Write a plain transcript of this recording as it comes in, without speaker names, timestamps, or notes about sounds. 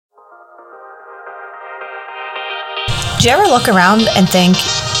Do you ever look around and think,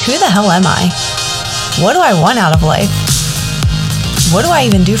 who the hell am I? What do I want out of life? What do I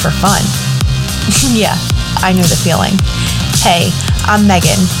even do for fun? Yeah, I know the feeling. Hey, I'm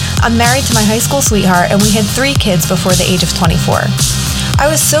Megan. I'm married to my high school sweetheart, and we had 3 kids before the age of 24. I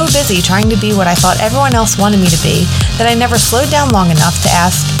was so busy trying to be what I thought everyone else wanted me to be that I never slowed down long enough to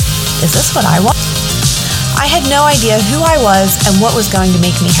ask, is this what I want? I had no idea who I was and what was going to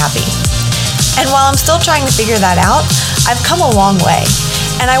make me happy. And while I'm still trying to figure that out, I've come a long way,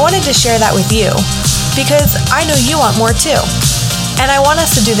 and I wanted to share that with you because I know you want more too, and I want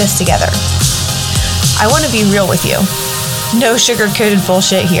us to do this together. I want to be real with you. No sugar-coated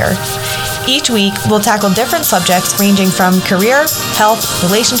bullshit here. Each week, we'll tackle different subjects ranging from career, health,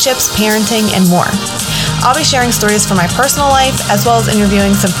 relationships, parenting, and more. I'll be sharing stories from my personal life as well as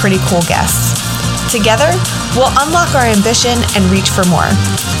interviewing some pretty cool guests. Together, we'll unlock our ambition and reach for more.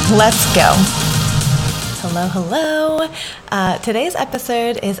 Let's go. Hello. Today's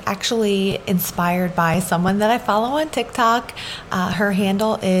episode is actually inspired by someone that I follow on TikTok. Her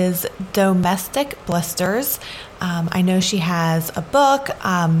handle is Domestic Blisters. I know she has a book.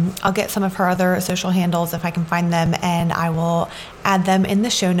 I'll get some of her other social handles if I can find them, and I will add them in the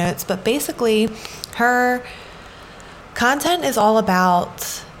show notes. But basically, her content is all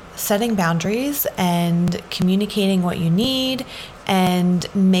about setting boundaries and communicating what you need and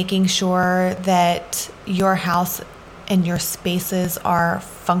making sure that your house and your spaces are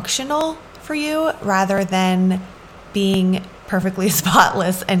functional for you rather than being perfectly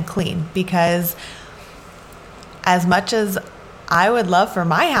spotless and clean. Because as much as I would love for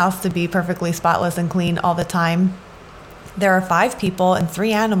my house to be perfectly spotless and clean all the time, there are 5 people and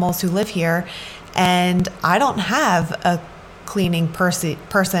 3 animals who live here, and I don't have a cleaning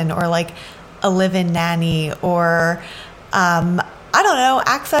person or like a live-in nanny or I don't know,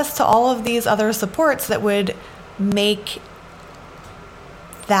 access to all of these other supports that would make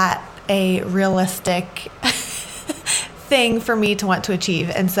that a realistic thing for me to want to achieve.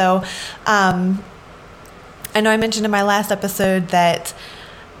 And so I know I mentioned in my last episode that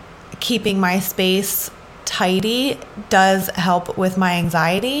keeping my space tidy does help with my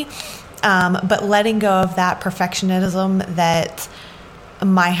anxiety, but letting go of that perfectionism that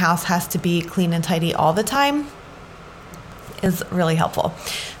my house has to be clean and tidy all the time is really helpful.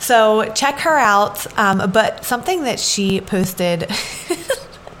 So check her out. But something that she posted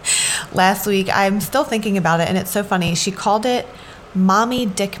last week, I'm still thinking about it, and it's so funny. She called it mommy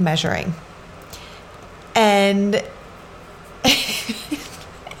dick measuring. And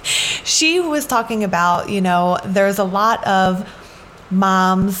she was talking about, there's a lot of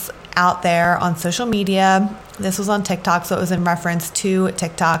moms out there on social media. This was on TikTok, so it was in reference to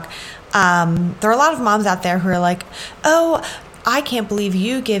TikTok. There are a lot of moms out there who are like, oh, I can't believe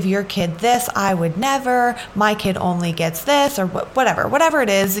you give your kid this. I would never. My kid only gets this, or whatever it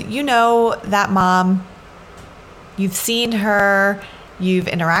is. You know that mom. You've seen her. You've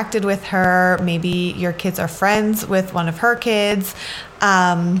interacted with her. Maybe your kids are friends with one of her kids.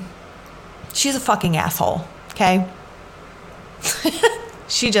 She's a fucking asshole, okay?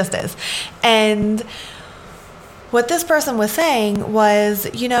 She just is. And what this person was saying was,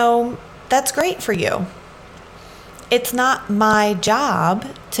 that's great for you. It's not my job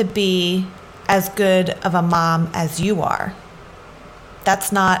to be as good of a mom as you are.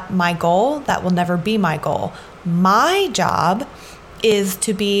 That's not my goal. That will never be my goal. My job is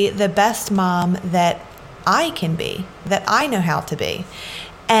to be the best mom that I can be, that I know how to be.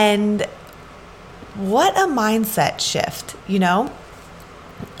 And what a mindset shift,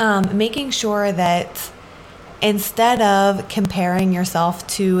 making sure that instead of comparing yourself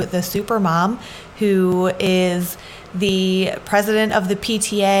to the super mom who is the president of the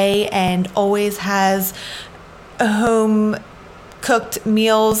PTA and always has home cooked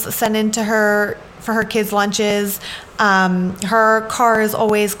meals sent into her for her kids' lunches, her car is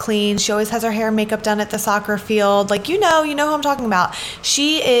always clean, she always has her hair and makeup done at the soccer field, you know who I'm talking about.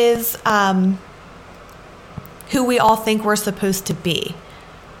 She is who we all think we're supposed to be.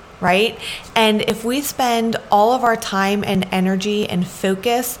 Right? And if we spend all of our time and energy and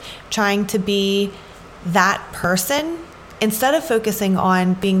focus trying to be that person, instead of focusing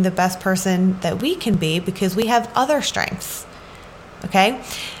on being the best person that we can be because we have other strengths, okay,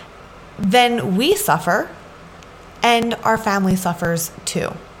 then we suffer and our family suffers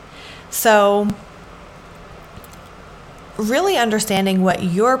too. So really understanding what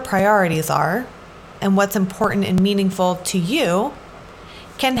your priorities are and what's important and meaningful to you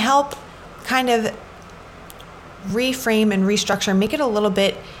can help kind of reframe and restructure, make it a little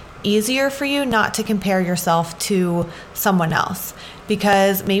bit easier for you not to compare yourself to someone else.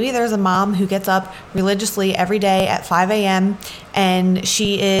 Because maybe there's a mom who gets up religiously every day at 5 a.m. and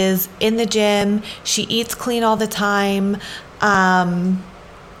she is in the gym, she eats clean all the time, and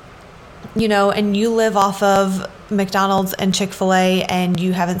you live off of McDonald's and Chick-fil-A and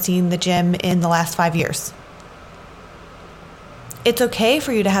you haven't seen the gym in the last 5 years. It's okay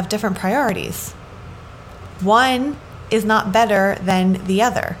for you to have different priorities. One is not better than the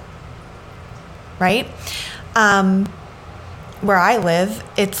other, right? Where I live,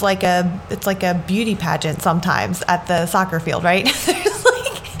 it's like a beauty pageant sometimes at the soccer field, right? There's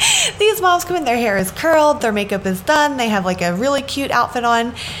like these moms come in, their hair is curled, their makeup is done, they have like a really cute outfit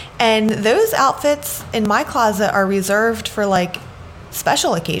on, and those outfits in my closet are reserved for like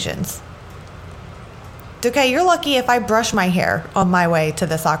special occasions. Okay, you're lucky if I brush my hair on my way to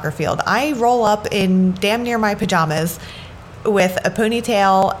the soccer field. I roll up in damn near my pajamas with a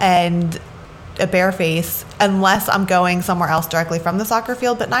ponytail and a bare face unless I'm going somewhere else directly from the soccer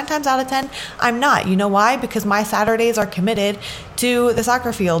field. But 9 times out of 10, I'm not. You know why? Because my Saturdays are committed to the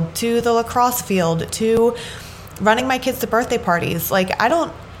soccer field, to the lacrosse field, to running my kids to birthday parties. Like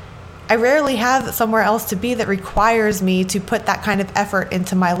I rarely have somewhere else to be that requires me to put that kind of effort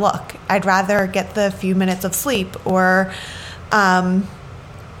into my look. I'd rather get the few minutes of sleep or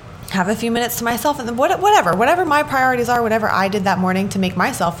have a few minutes to myself, and whatever my priorities are, whatever I did that morning to make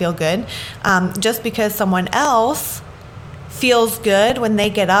myself feel good. Just because someone else feels good when they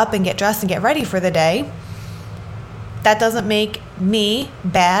get up and get dressed and get ready for the day, that doesn't make me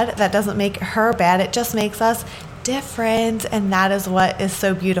bad. That doesn't make her bad. It just makes us different, and that is what is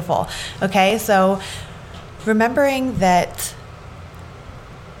so beautiful. Okay, so remembering that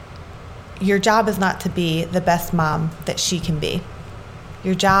your job is not to be the best mom that she can be.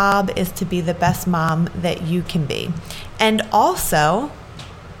 Your job is to be the best mom that you can be. And also,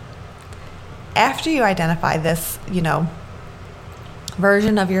 after you identify this,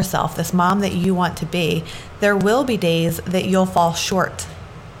 version of yourself, this mom that you want to be, there will be days that you'll fall short.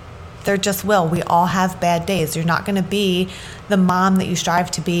 There just will. We all have bad days. You're not going to be the mom that you strive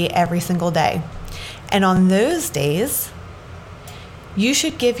to be every single day. And on those days, you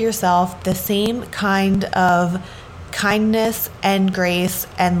should give yourself the same kind of kindness and grace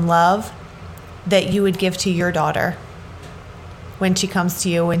and love that you would give to your daughter when she comes to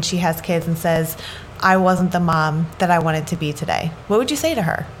you, when she has kids and says, I wasn't the mom that I wanted to be today. What would you say to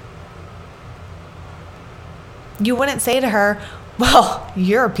her? You wouldn't say to her, well,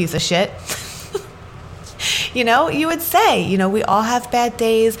 you're a piece of shit. You would say, we all have bad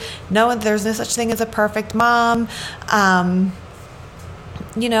days. No, there's no such thing as a perfect mom.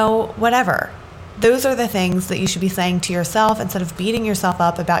 Whatever. Those are the things that you should be saying to yourself instead of beating yourself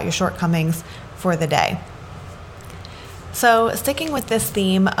up about your shortcomings for the day. So sticking with this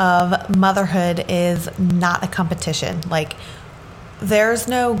theme of motherhood is not a competition. Like, there's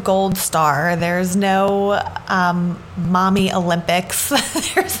no gold star. There's no mommy Olympics.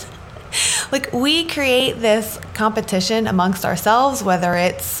 We create this competition amongst ourselves, whether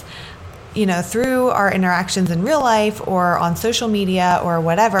it's, through our interactions in real life or on social media or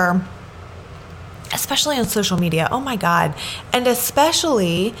whatever. Especially on social media. Oh my God. And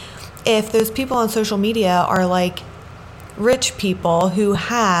especially if those people on social media are like rich people who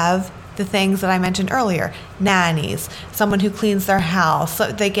have the things that I mentioned earlier, nannies, someone who cleans their house,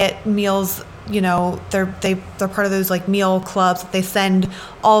 so they get meals, they're part of those like meal clubs. They send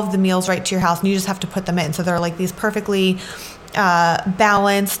all of the meals right to your house and you just have to put them in. So they're like these perfectly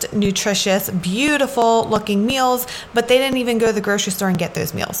balanced, nutritious, beautiful looking meals, but they didn't even go to the grocery store and get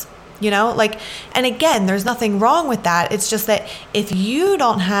those meals. And again, there's nothing wrong with that. It's just that if you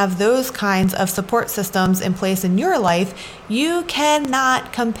don't have those kinds of support systems in place in your life, you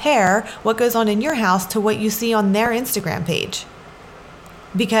cannot compare what goes on in your house to what you see on their Instagram page.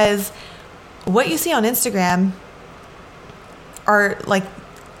 Because what you see on Instagram are like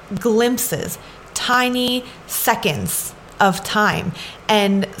glimpses, tiny seconds of time.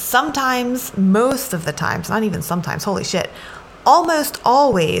 And sometimes, most of the times, not even sometimes, holy shit, almost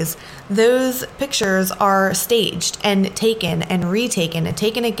always those pictures are staged and taken and retaken and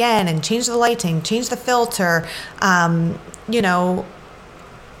taken again and change the lighting, change the filter, all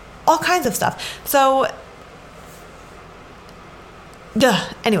kinds of stuff. So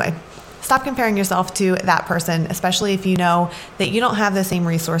anyway, stop comparing yourself to that person, especially if you know that you don't have the same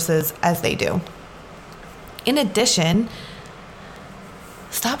resources as they do. In addition,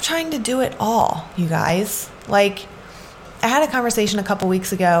 stop trying to do it all, you guys. I had a conversation a couple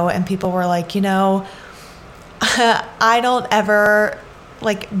weeks ago and people were like, I don't ever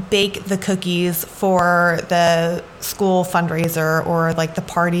like bake the cookies for the school fundraiser or like the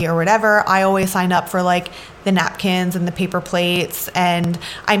party or whatever. I always sign up for like the napkins and the paper plates, and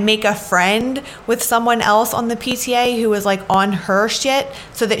I make a friend with someone else on the PTA who is like on her shit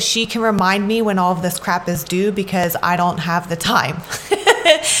so that she can remind me when all of this crap is due, because I don't have the time.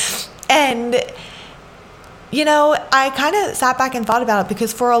 And I kind of sat back and thought about it,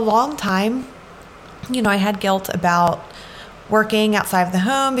 because for a long time, I had guilt about working outside of the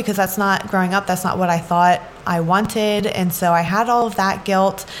home, because growing up, that's not what I thought I wanted. And so I had all of that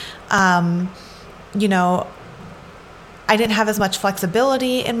guilt. I didn't have as much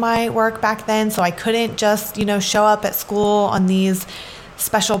flexibility in my work back then, so I couldn't just, show up at school on these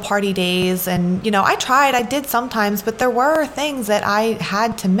special party days. And, I did sometimes, but there were things that I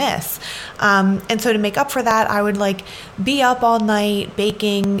had to miss. And so to make up for that, I would like be up all night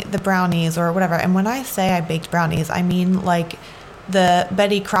baking the brownies or whatever. And when I say I baked brownies, I mean like the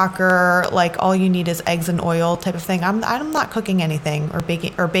Betty Crocker, like all you need is eggs and oil type of thing. I'm not cooking anything or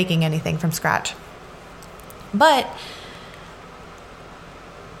baking anything from scratch. But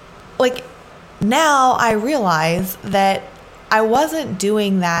like now I realize that I wasn't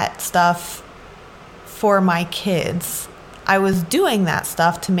doing that stuff for my kids. I was doing that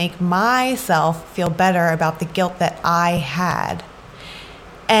stuff to make myself feel better about the guilt that I had.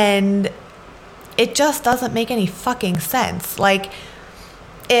 And it just doesn't make any fucking sense. Like,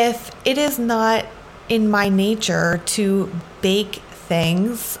 if it is not in my nature to bake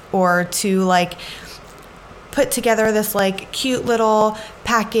things or to like put together this like cute little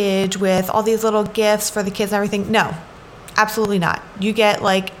package with all these little gifts for the kids and everything, no, absolutely not. You get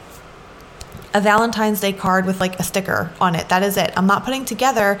like a Valentine's Day card with like a sticker on it. That is it. I'm not putting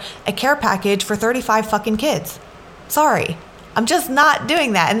together a care package for 35 fucking kids. Sorry. I'm just not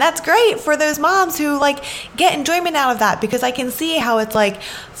doing that. And that's great for those moms who like get enjoyment out of that, because I can see how it's like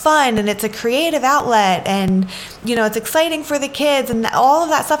fun and it's a creative outlet and, it's exciting for the kids and all of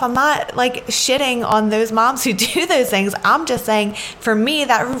that stuff. I'm not like shitting on those moms who do those things. I'm just saying for me,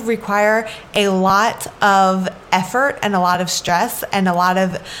 that would require a lot of effort and a lot of stress and a lot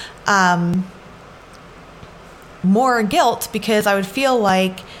of more guilt, because I would feel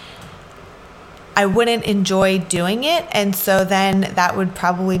like I wouldn't enjoy doing it. And so then that would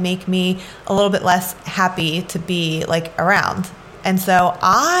probably make me a little bit less happy to be like around. And so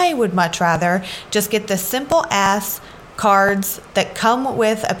I would much rather just get the simple ass cards that come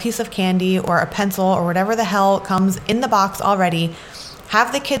with a piece of candy or a pencil or whatever the hell comes in the box already,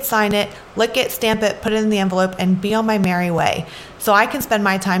 have the kids sign it, lick it, stamp it, put it in the envelope, and be on my merry way. So I can spend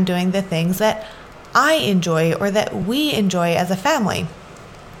my time doing the things that I enjoy or that we enjoy as a family.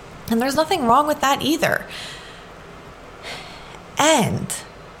 And there's nothing wrong with that either. And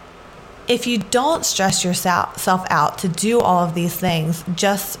if you don't stress yourself out to do all of these things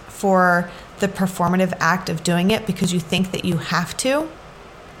just for the performative act of doing it because you think that you have to,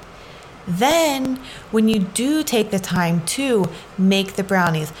 then when you do take the time to make the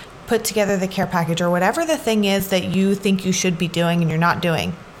brownies, put together the care package, or whatever the thing is that you think you should be doing and you're not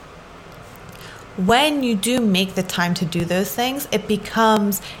doing, when you do make the time to do those things, it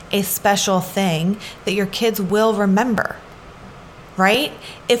becomes a special thing that your kids will remember, right?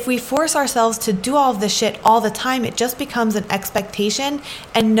 If we force ourselves to do all of this shit all the time, it just becomes an expectation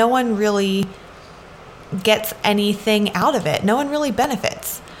and no one really gets anything out of it. No one really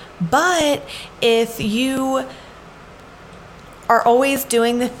benefits. But if you are always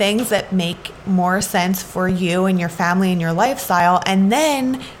doing the things that make more sense for you and your family and your lifestyle, and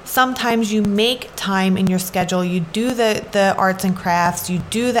then sometimes you make time in your schedule, you do the arts and crafts, you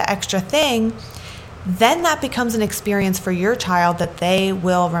do the extra thing, then that becomes an experience for your child that they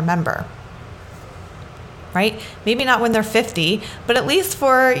will remember, right? Maybe not when they're 50, but at least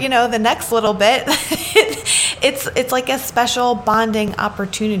for, the next little bit, it's like a special bonding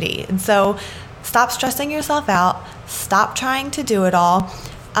opportunity. And so stop stressing yourself out. Stop trying to do it all.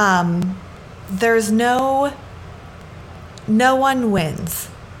 There's no one wins.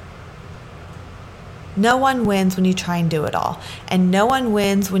 No one wins when you try and do it all. And no one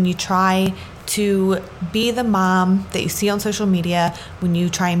wins when you try to be the mom that you see on social media, when you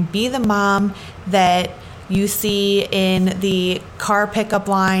try and be the mom that you see in the car pickup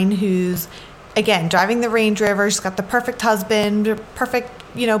line who's, again, driving the Range Rover. She's got the perfect husband, perfect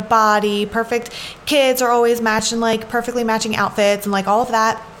body, perfect kids, are always matching, like perfectly matching outfits and like all of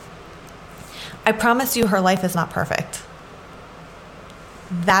that. I promise you her life is not perfect.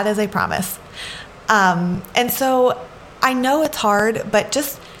 That is a promise. And so I know it's hard, but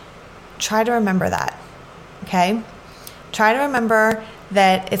just try to remember that, okay? Try to remember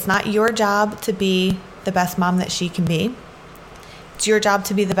that it's not your job to be the best mom that she can be. It's your job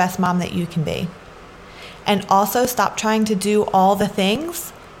to be the best mom that you can be. And also stop trying to do all the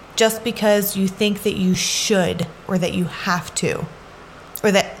things just because you think that you should or that you have to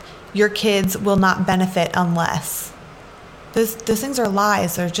or that your kids will not benefit unless. Those things are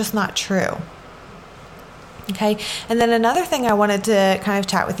lies. They're just not true. Okay. And then another thing I wanted to kind of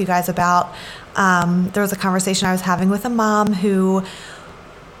chat with you guys about, there was a conversation I was having with a mom who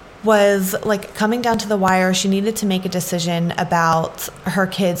was like coming down to the wire. She needed to make a decision about her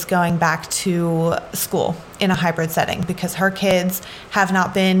kids going back to school in a hybrid setting because her kids have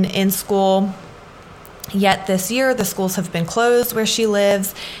not been in school yet this year. The schools have been closed where she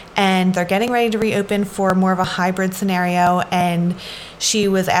lives, and they're getting ready to reopen for more of a hybrid scenario. And she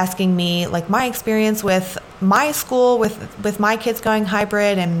was asking me like my experience with my school, with my kids going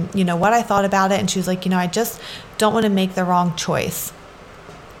hybrid, and what I thought about it. And she was like, I just don't want to make the wrong choice.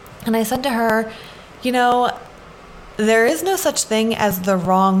 And I said to her, there is no such thing as the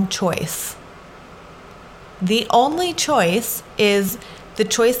wrong choice. The only choice is the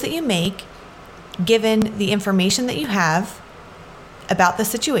choice that you make given the information that you have about the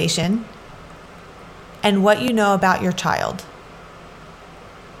situation and what you know about your child.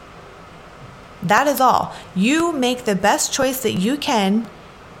 That is all. You make the best choice that you can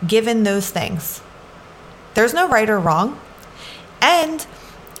given those things. There's no right or wrong. And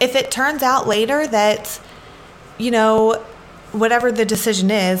if it turns out later that, whatever the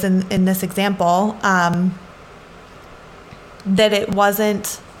decision is in this example, that it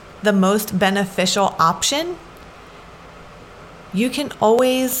wasn't the most beneficial option, you can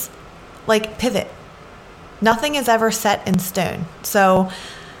always pivot. Nothing is ever set in stone. So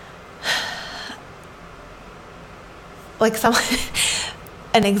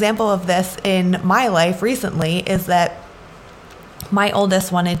an example of this in my life recently is that my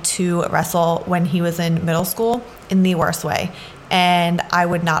oldest wanted to wrestle when he was in middle school in the worst way, and I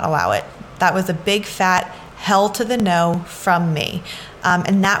would not allow it. That was a big fat hell to the no from me.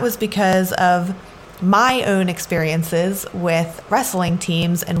 And that was because of my own experiences with wrestling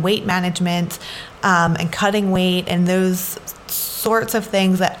teams and weight management and cutting weight and those sorts of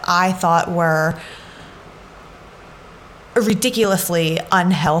things that I thought were ridiculously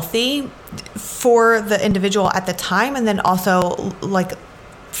unhealthy for the individual at the time, and then also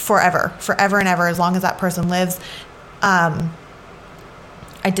forever and ever, as long as that person lives. I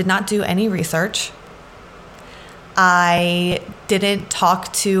did not do any research. I didn't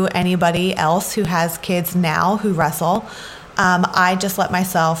talk to anybody else who has kids now who wrestle. I just let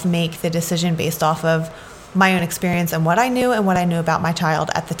myself make the decision based off of my own experience and what I knew about my child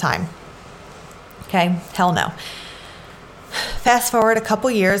at the time. Okay, hell no. Fast forward a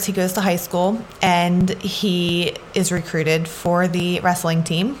couple years, he goes to high school and he is recruited for the wrestling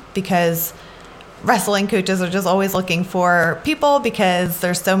team because wrestling coaches are just always looking for people because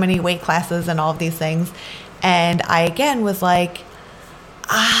there's so many weight classes and all of these things. And I again was like,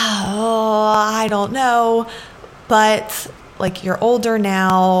 I don't know, but you're older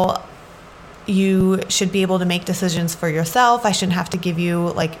now, you should be able to make decisions for yourself. I shouldn't have to give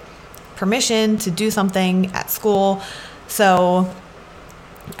you permission to do something at school. So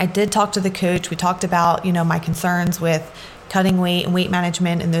I did talk to the coach. We talked about, my concerns with cutting weight and weight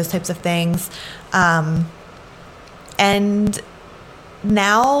management and those types of things. And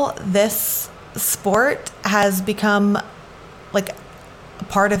now this sport has become a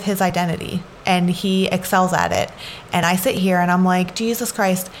part of his identity and he excels at it. And I sit here and I'm like, Jesus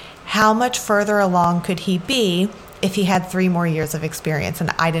Christ, how much further along could he be if he had 3 more years of experience and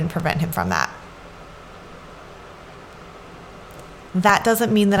I didn't prevent him from that? That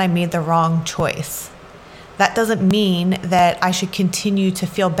doesn't mean that I made the wrong choice. That doesn't mean that I should continue to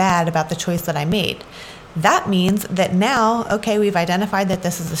feel bad about the choice that I made. That means that now, okay, we've identified that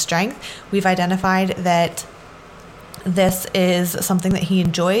this is a strength. We've identified that this is something that he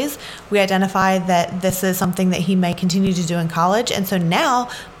enjoys. We identified that this is something that he may continue to do in college. And so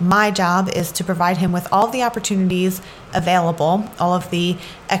now my job is to provide him with all of the opportunities available, all of the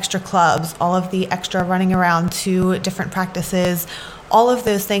extra clubs, all of the extra running around to different practices, all of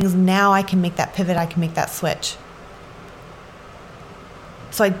those things. Now I can make that pivot. I can make that switch.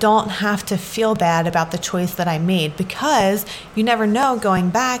 So I don't have to feel bad about the choice that I made, because you never know,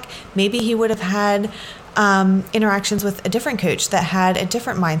 going back, maybe he would have had interactions with a different coach that had a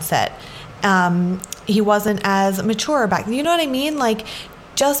different mindset. He wasn't as mature back. You know what I mean?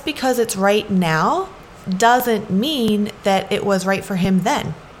 Just because it's right now doesn't mean that it was right for him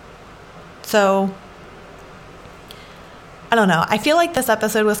then. So I don't know. I feel like this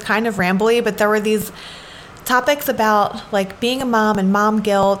episode was kind of rambly, but there were these topics about like being a mom and mom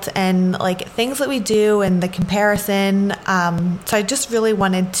guilt and like things that we do and the comparison. So I just really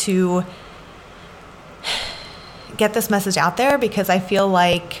wanted to get this message out there because I feel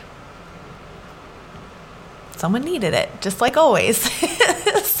like someone needed it, just like always.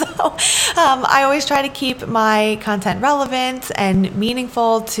 So I always try to keep my content relevant and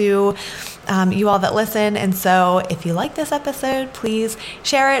meaningful to you all that listen. And so if you like this episode, please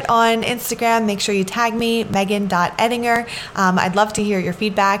share it on Instagram. Make sure you tag me, Megan.Edinger. I'd love to hear your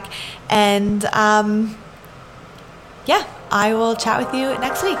feedback. And yeah, I will chat with you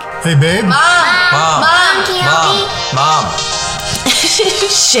next week. Hey, babe. Mom, can you help me? Mom.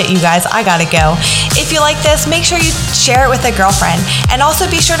 Shit, you guys, I gotta go. If you like this, make sure you share it with a girlfriend. And also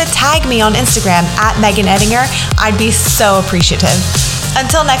be sure to tag me on Instagram @Megan Edinger. I'd be so appreciative.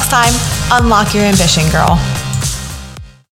 Until next time, unlock your ambition, girl.